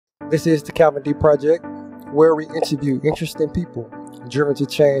This is the Calvin D Project, where we interview interesting people driven to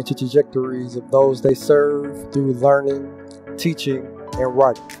change the trajectories of those they serve through learning, teaching, and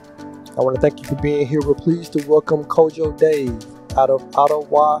writing. I want to thank you for being here. We're pleased to welcome Kojo Dave out of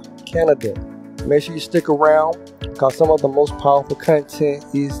Ottawa, Canada. Make sure you stick around because some of the most powerful content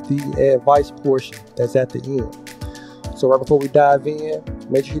is the advice portion that's at the end. So right before we dive in,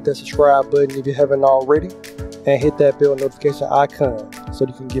 make sure you hit that subscribe button if you haven't already, and hit that bell notification icon so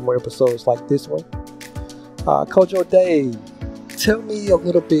you can get more episodes like this one. Kojo Dave, tell me a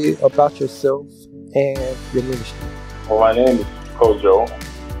little bit about yourself and your ministry. Well, my name is Kojo.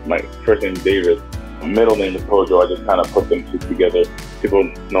 My first name is David. My middle name is Kojo. I just kind of put them two together. People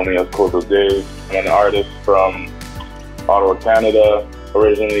know me as Kojo Dave. I'm an artist from Ottawa, Canada,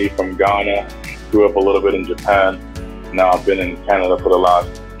 originally from Ghana. Grew up a little bit in Japan. Now I've been in Canada for the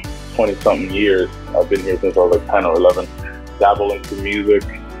last 20-something years. I've been here since I was like 10 or 11. Dabble into music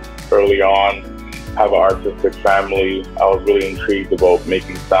early on. Have an artistic family. I was really intrigued about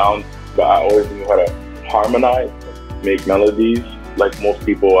making sounds, but I always knew how to harmonize, make melodies. Like most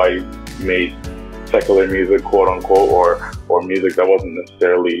people, I made secular music, quote unquote, or music that wasn't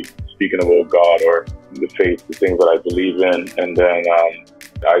necessarily speaking about God or the faith, the things that I believe in. And then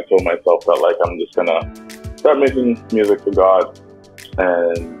I told myself that like I'm just gonna start making music for God,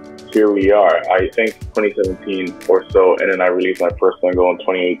 and here we are. I think 2017 or so, and then I released my first single in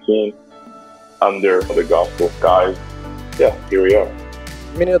 2018 under the gospel skies. Yeah, here we are.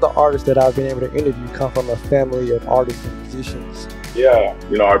 Many of the artists that I've been able to interview come from a family of artists and musicians. Yeah,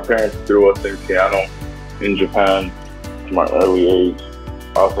 our parents threw us in piano in Japan from an early age.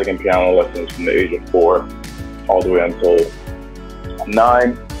 I was taking piano lessons from the age of 4 all the way until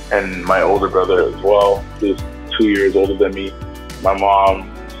 9, and my older brother as well, who's 2 years older than me. My mom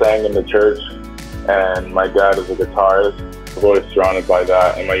sang in the church, and my dad is a guitarist. I was always surrounded by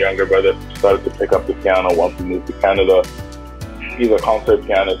that, and my younger brother started to pick up the piano once we moved to Canada. He's a concert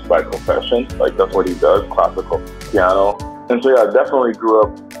pianist by profession, like that's what he does, classical piano. And so yeah, I definitely grew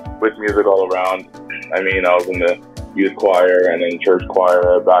up with music all around. I mean, I was in the youth choir and in church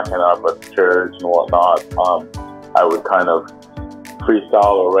choir, backing up at the church and whatnot. I would kind of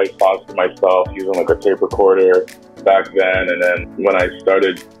freestyle or write songs for myself using like a tape recorder back then. And then when I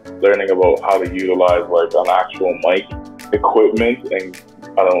started learning about how to utilize like an actual mic equipment and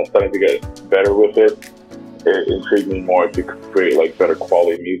starting to get better with it, it intrigued me more to create like better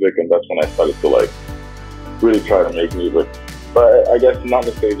quality music, and that's when I started to like really try to make music. But I guess not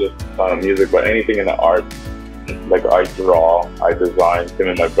necessarily just music, but anything in the arts. Like I draw, I design. Him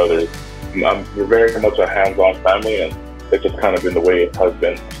and my brothers, we're very much a hands-on family, and it's just kind of been the way it has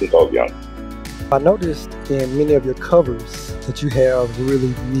been since I was young. I noticed in many of your covers that you have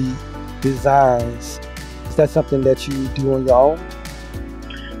really neat designs. Is that something that you do on your own?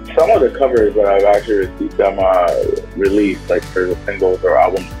 Some of the covers that I've actually released, like for the singles or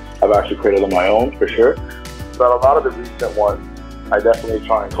albums, I've actually created on my own for sure. But a lot of the recent ones, I definitely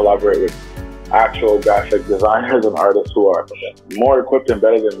try and collaborate with actual graphic designers and artists who are more equipped and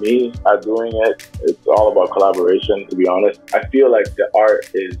better than me at doing it. It's all about collaboration, to be honest. I feel like the art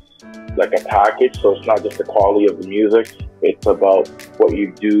is like a package, so it's not just the quality of the music. It's about what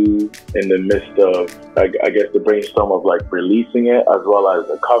you do in the midst of, I guess, the brainstorm of like releasing it, as well as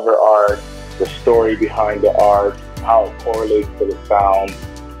the cover art, the story behind the art, how it correlates to the sound.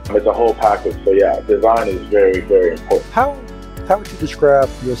 It's a whole package. So yeah, design is very, very important. How would you describe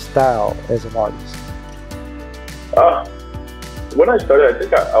your style as an artist? When I started, I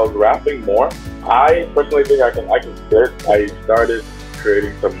think I was rapping more. I personally think I can spit. I started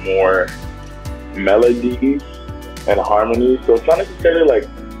creating some more melodies and harmonies. So it's not necessarily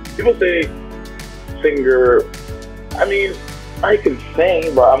like, people say singer. I mean, I can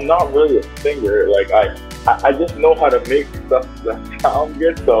sing, but I'm not really a singer. Like I just know how to make stuff that sound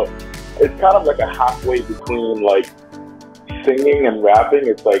good. So it's kind of like a halfway between like singing and rapping.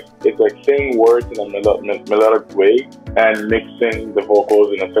 It's like saying words in a melodic way and mixing the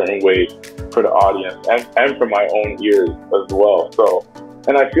vocals in a certain way for the audience and for my own ears as well. So,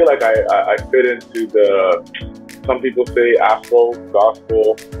 and I feel like I fit into some people say Afro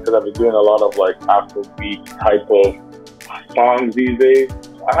gospel, because I've been doing a lot of like Afrobeat type of songs these days.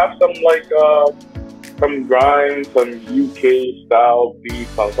 I have some like some grime, some UK style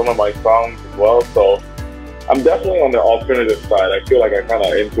beats on some of my songs as well. So I'm definitely on the alternative side. I feel like I kind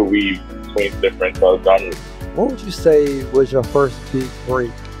of interweave between different genres. What would you say was your first big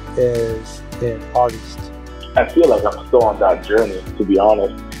break as an artist? I feel like I'm still on that journey, to be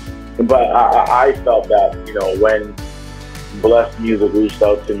honest. But I felt that, when Blessed Music reached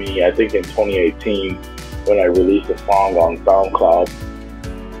out to me, I think in 2018, when I released a song on SoundCloud,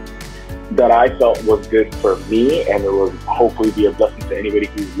 that I felt was good for me, and it would hopefully be a blessing to anybody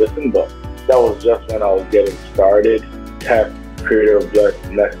who listened. But that was just when I was getting started. Tech creator of Bless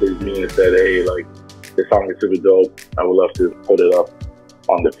messaged me and said, hey, like, this song is super dope. I would love to put it up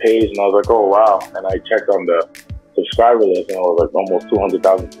on the page. And I was like, oh, wow. And I checked on the subscriber list, and I was like almost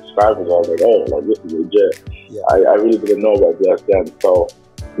 200,000 subscribers. I was like, oh, like, this is legit. Yeah. I really didn't know about Bless then. So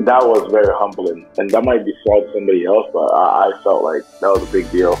that was very humbling. And that might be small to somebody else, but I felt like that was a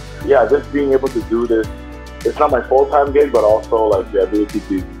big deal. Yeah, just being able to do this, it's not my full-time gig, but also like the ability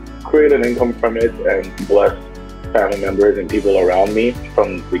to create an income from it and bless family members and people around me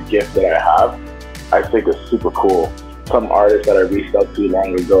from the gift that I have, I think is super cool. Some artists that I reached out to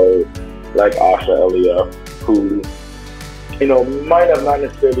long ago, like Asha Elia, who, you know, might have not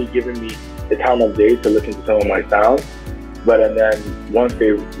necessarily given me the time of day to listen to some of my sounds, but and then once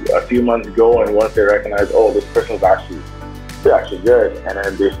a few months go and once they recognize, oh, this person's actually good, and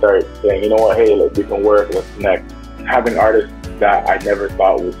then they start saying, you know what, hey, like, we can work, let's connect. Having artists that I never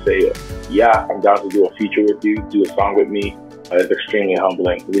thought would say, yeah, I'm down to do a feature with you, do a song with me, is extremely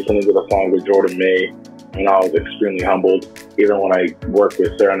humbling. Listening to the song with Jordan May, and I was extremely humbled. Even when I worked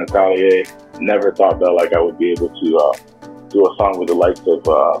with Sarah Natalia, never thought that like I would be able to do a song with the likes of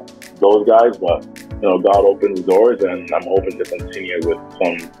those guys, but you know, God opened doors, and I'm hoping to continue with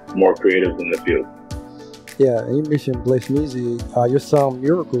some more creatives in the field. Yeah, and you mentioned Bless Music. Your song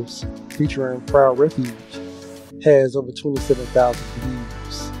Miracles, featuring Proud Refuge, has over 27,000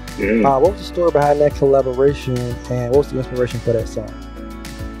 views. What was the story behind that collaboration, and what was the inspiration for that song?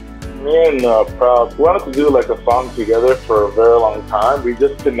 Me and Proud wanted to do like a song together for a very long time. We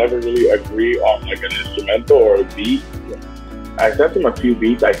just could never really agree on like an instrumental or a beat. I sent him a few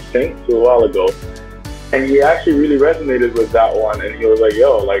beats, I think, a while ago, and he actually really resonated with that one. And he was like,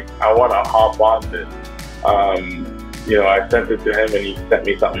 "Yo, like, I want to hop on this." You know, I sent it to him, and he sent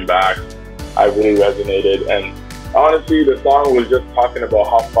me something back. I really resonated, and honestly, the song was just talking about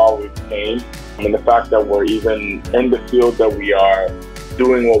how far we've came, and the fact that we're even in the field that we are,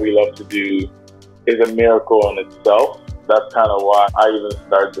 doing what we love to do, is a miracle in itself. That's kind of why I even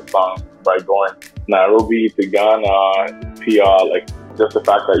started the song by going Nairobi to Ghana, PR, like just the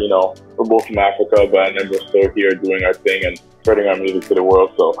fact that, you know, we're both from Africa, but then we're still here doing our thing and spreading our music to the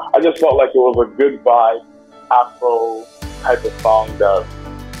world. So I just felt like it was a good vibe, Afro type of song that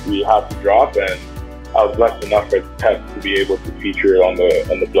we had to drop, and I was blessed enough for Tess to be able to feature it on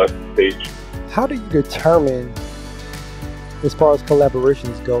the Blessed stage. How do you determine, as far as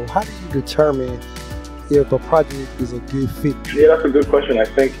collaborations go, how do you determine if a project is a good fit? Yeah, that's a good question. I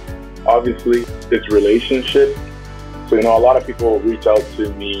think obviously it's relationship. So, you know, a lot of people reach out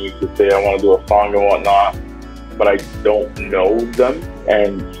to me to say, I want to do a song and whatnot, but I don't know them.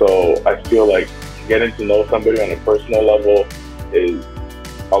 And so I feel like getting to know somebody on a personal level is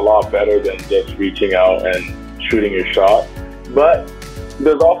a lot better than just reaching out and shooting your shot. But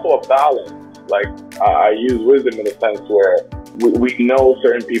there's also a balance. Like, I use wisdom in a sense where we know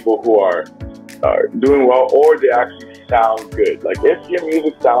certain people who are doing well, or they actually sound good. Like, if your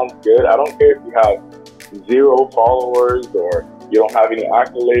music sounds good, I don't care if you have 0 followers or you don't have any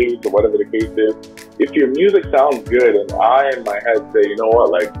accolades or whatever the case is. If your music sounds good, and I in my head say, you know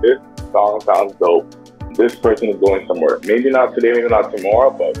what, like, this song sounds dope, this person is going somewhere. Maybe not today, maybe not tomorrow,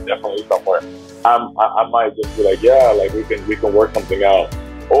 but definitely somewhere. I might just be like, yeah, like we can work something out.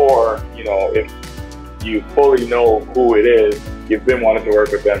 Or, you know, if you fully know who it is, you've been wanting to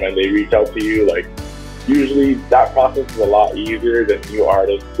work with them, and they reach out to you, like, usually that process is a lot easier than new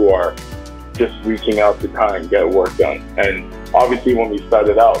artists who are just reaching out to kind of get work done. And obviously when we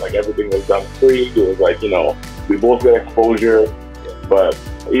started out, like, everything was done free. It was like, you know, we both get exposure, but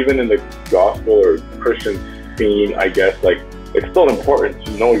even in the gospel or Christian scene, I guess, like, it's still important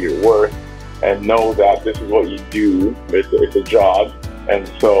to know your worth and know that this is what you do. It's a job. And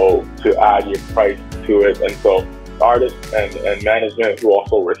so to add your price to it. And so artists and management who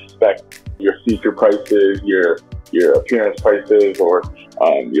also respect your feature prices, your appearance prices, or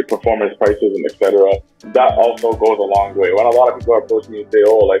your performance prices, and etc. That also goes a long way. When a lot of people approach me and say,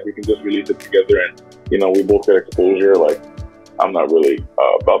 oh, like, we can just release it together and, you know, we both get exposure, like, I'm not really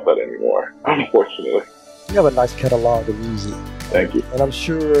about that anymore, unfortunately. You have a nice catalog of music. Thank you. And I'm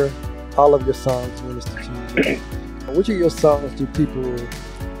sure all of your songs minister to you. Which of your songs do people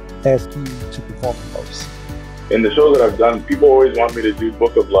ask you to perform the most? In the shows that I've done, people always want me to do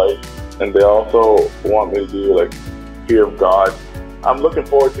Book of Life, and they also want me to do, like, Fear of God. I'm looking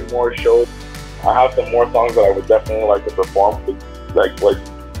forward to more shows. I have some more songs that I would definitely like to perform, like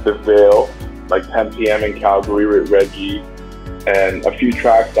The Veil, like 10 p.m. in Calgary with Reggie, and a few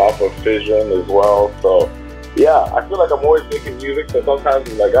tracks off of Fission as well. So yeah, I feel like I'm always making music, so sometimes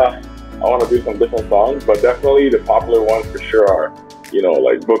it's like, I want to do some different songs, but definitely the popular ones for sure are,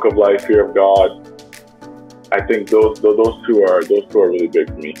 like Book of Life, Fear of God. I think those two are really big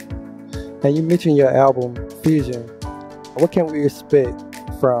for me. And you mentioned your album Vision. What can we expect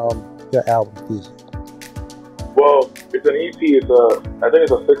from your album Vision? Well, it's an EP. I think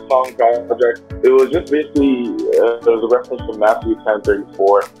it's a 6-song project. It was just basically there was a reference to Matthew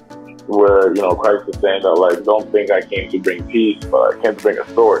 10:34, where Christ is saying that, like, don't think I came to bring peace, but I came to bring a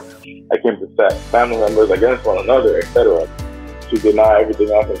sword. I came to set family members against one another, etc. To deny everything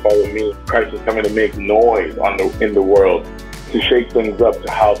else and follow me. Christ is coming to make noise in the world, to shake things up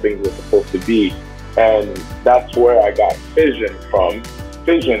to how things are supposed to be. And that's where I got fission from.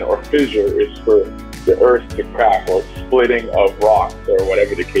 Fission or fissure is for the earth to crack, or splitting of rocks, or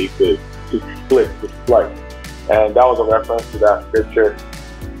whatever the case is, to split, to slice. And that was a reference to that scripture.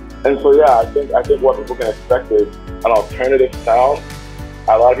 And so, yeah, I think what people can expect is an alternative sound.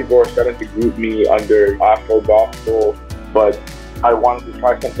 A lot of people are starting to group me under Afro gospel, but I wanted to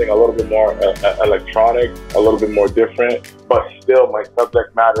try something a little bit more electronic, a little bit more different, but still my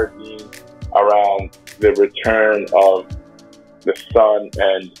subject matter being around the return of the Son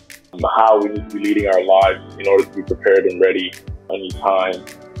and how we need to be leading our lives in order to be prepared and ready anytime,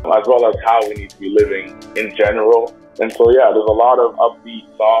 as well as how we need to be living in general. And so, yeah, there's a lot of upbeat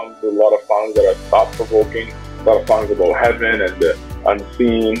songs, there's a lot of songs that are thought-provoking, a lot of songs about heaven and the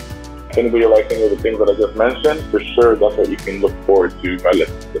unseen. If anybody likes any of the things that I just mentioned, for sure, that's what you can look forward to by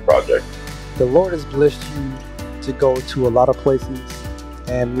listening to the project. The Lord has blessed you to go to a lot of places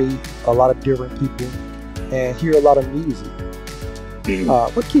and meet a lot of different people and hear a lot of music.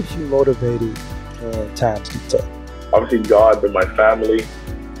 Mm-hmm. What keeps you motivated when times get tough? Obviously God, but my family,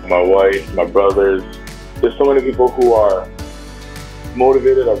 my wife, my brothers. There's so many people who are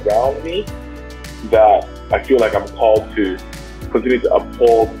motivated around me that I feel like I'm called to continue to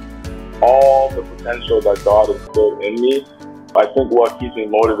uphold all the potential that God has built in me. I think what keeps me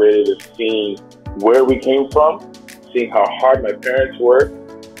motivated is seeing where we came from, seeing how hard my parents worked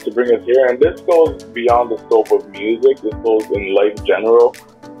to bring us here. And this goes beyond the scope of music. This goes in life in general,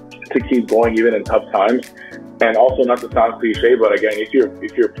 to keep going even in tough times. And also, not to sound cliche, but again, if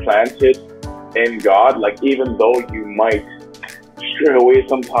you're planted in God, like, even though you might stray away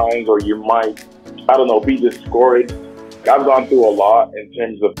sometimes, or you might, be discouraged. I've gone through a lot in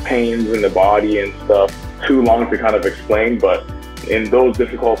terms of pains in the body and stuff, too long to kind of explain, but in those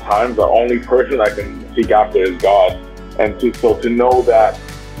difficult times, the only person I can seek after is God. And to know that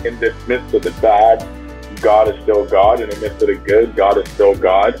in the midst of the bad, God is still God. In the midst of the good, God is still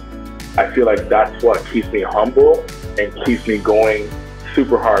God. I feel like that's what keeps me humble and keeps me going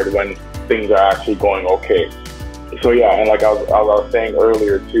super hard when things are actually going okay. So yeah, and like I was saying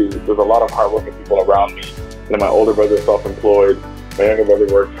earlier too, there's a lot of hardworking people around me. And my older brother is self-employed. My younger brother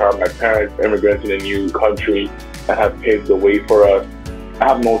works hard. My parents immigrants in a new country and have paved the way for us. I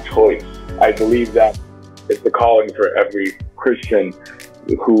have no choice. I believe that it's the calling for every Christian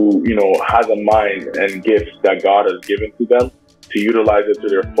who, has a mind and gifts that God has given to them to utilize it to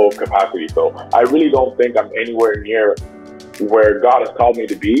their full capacity. So I really don't think I'm anywhere near where God has called me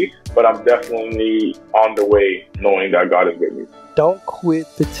to be, but I'm definitely on the way knowing that God is with me. Don't quit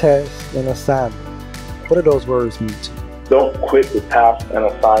the task and assignment. What do those words mean to you? Don't quit the task and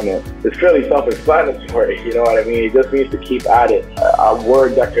assignment. It's fairly self-explanatory, you know what I mean? It just means to keep at it. A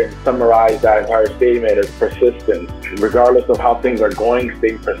word that can summarize that entire statement is persistence. Regardless of how things are going,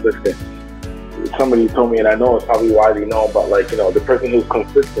 stay persistent. Somebody told me, and I know it's probably widely known, but the person who's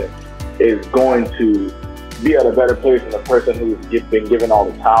consistent is going to be at a better place than the person who's been given all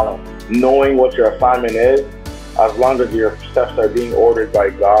the talent. Knowing what your assignment is, as long as your steps are being ordered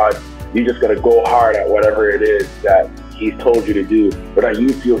by God, you just gotta go hard at whatever it is that He's told you to do, or that you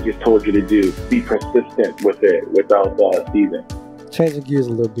feel He's told you to do. Be persistent with it without ceasing. Changing gears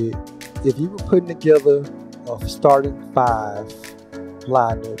a little bit, if you were putting together a starting 5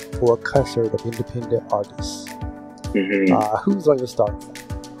 lineup for a concert of independent artists, who's on your starting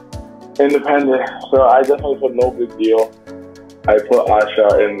 5? Independent. So I definitely put No Big Deal. I put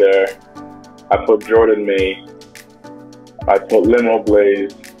Asha in there. I put Jordan May. I put Limo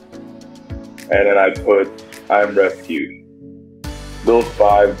Blaze. And then I put I'm Rescued. Those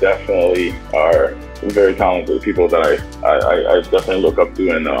 5 definitely are very talented people that I definitely look up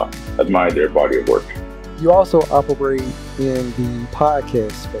to and admire their body of work. You also operate in the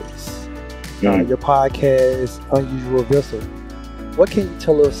podcast space. Your podcast, Unusual Vessel. What can you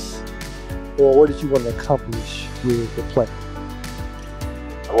tell us, or what did you want to accomplish with the platform?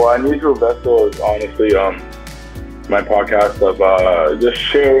 Well, Unusual Vessel is honestly my podcast of just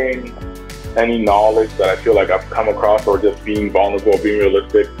sharing any knowledge that I feel like I've come across, or just being vulnerable, being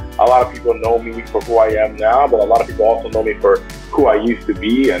realistic a lot of people know me for who I am now, but a lot of people also know me for who I used to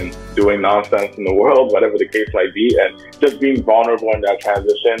be and doing nonsense in the world, whatever the case might be, and just being vulnerable in that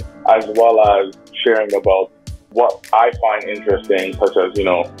transition, as well as sharing about what I find interesting, such as,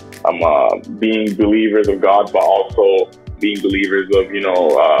 being believers of God, but also being believers of,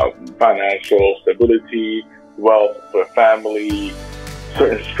 financial stability, wealth for family,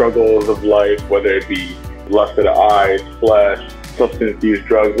 certain struggles of life, whether it be lust of the eyes, flesh, substance use,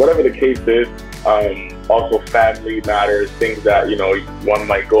 drugs, whatever the case is. Also family matters, things that, one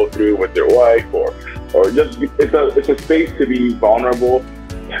might go through with their wife or just, it's a space to be vulnerable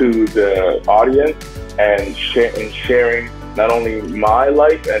to the audience and sharing not only my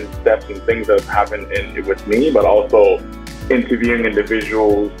life and steps and things that have happened with me, but also interviewing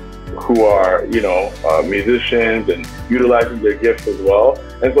individuals who are, musicians and utilizing their gifts as well.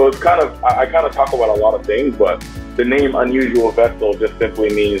 And so it's I kind of talk about a lot of things, but the name Unusual Vessel just simply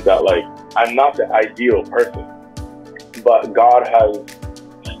means that, like, I'm not the ideal person, but God has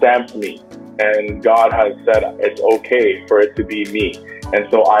stamped me and God has said it's okay for it to be me. And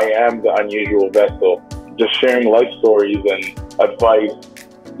so I am the unusual vessel, just sharing life stories and advice.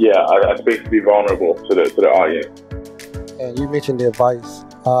 Yeah, a space to be vulnerable to the audience. And you mentioned the advice.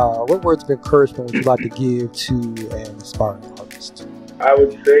 What words of encouragement would you like to give to an aspiring artist? I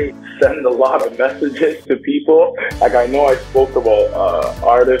would say send a lot of messages to people. Like, I know I spoke about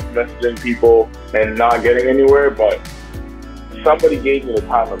artists messaging people and not getting anywhere, but somebody gave me the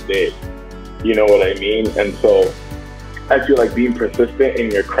time of day. You know what I mean? And so I feel like being persistent in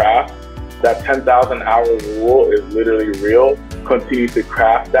your craft, that 10,000 hours rule is literally real. Continue to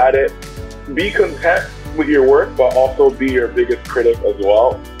craft at it. Be content with your work, but also be your biggest critic as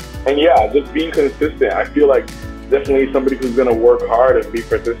well. And yeah, just being consistent. I feel like definitely somebody who's going to work hard and be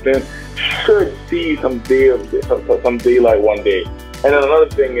persistent should see some daylight one day. And then another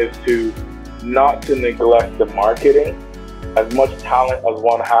thing is not to neglect the marketing. As much talent as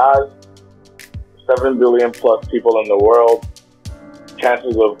one has, 7 billion plus people in the world,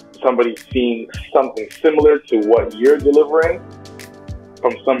 chances of somebody seeing something similar to what you're delivering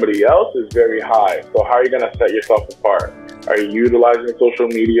from somebody else is very high. So how are you going to set yourself apart? Are you utilizing social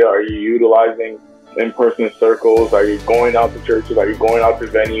media? Are you utilizing in-person circles? Are you going out to churches? Are you going out to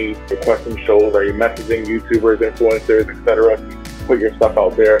venues, requesting shows? Are you messaging YouTubers, influencers, etc. to put your stuff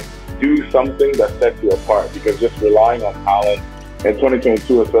out there? Do something that sets you apart, because just relying on talent in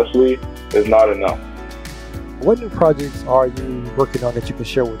 2022 especially is not enough. What new projects are you working on that you can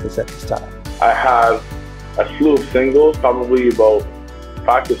share with us at this time? I have a slew of singles, probably about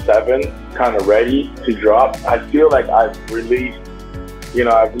 5 to 7, kind of ready to drop. I feel like I've released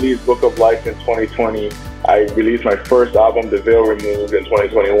Book of Life in 2020. I released my first album, The Veil Removed, in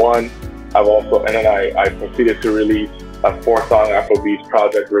 2021. I proceeded to release a 4-song Afrobeats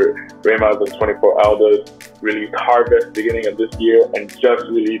project with Raymas and 24 Elders, released Harvest beginning of this year, and just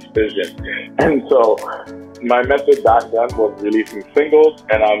released Vision. And so my method back then was releasing singles,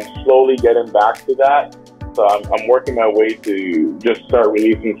 and I'm slowly getting back to that. So I'm working my way to just start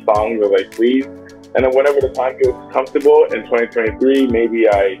releasing songs as I please. And then whenever the time feels comfortable in 2023, maybe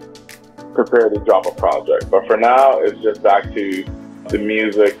I prepare to drop a project. But for now, it's just back to the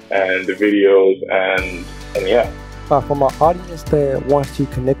music and the videos and yeah. For my audience that wants to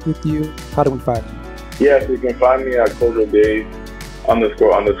connect with you, how do we find you? Yes, you can find me at Kojo Dave __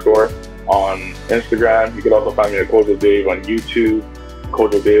 on Instagram. You can also find me at Kojo Dave on YouTube,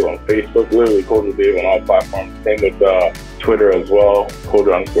 Kojo Dave on Facebook, literally Kojo Dave on all platforms. Same with Twitter as well,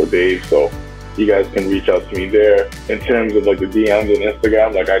 Kojo _Dave. So you guys can reach out to me there. In terms of like the DMs and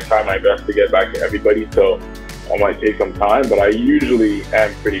Instagram, like I try my best to get back to everybody, so I might take some time, but I usually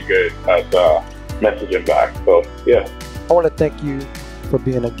am pretty good at messaging back. So yeah. I want to thank you for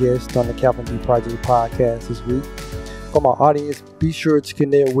being a guest on the Calvin D Project podcast this week. For my audience, be sure to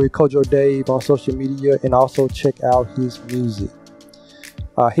connect with Kojo Dave on social media and also check out his music.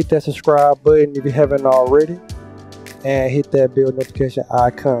 Hit that subscribe button if you haven't already, and hit that bell notification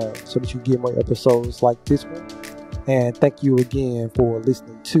icon so that you get more episodes like this one. And thank you again for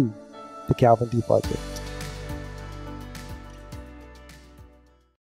listening to the Calvin D Project.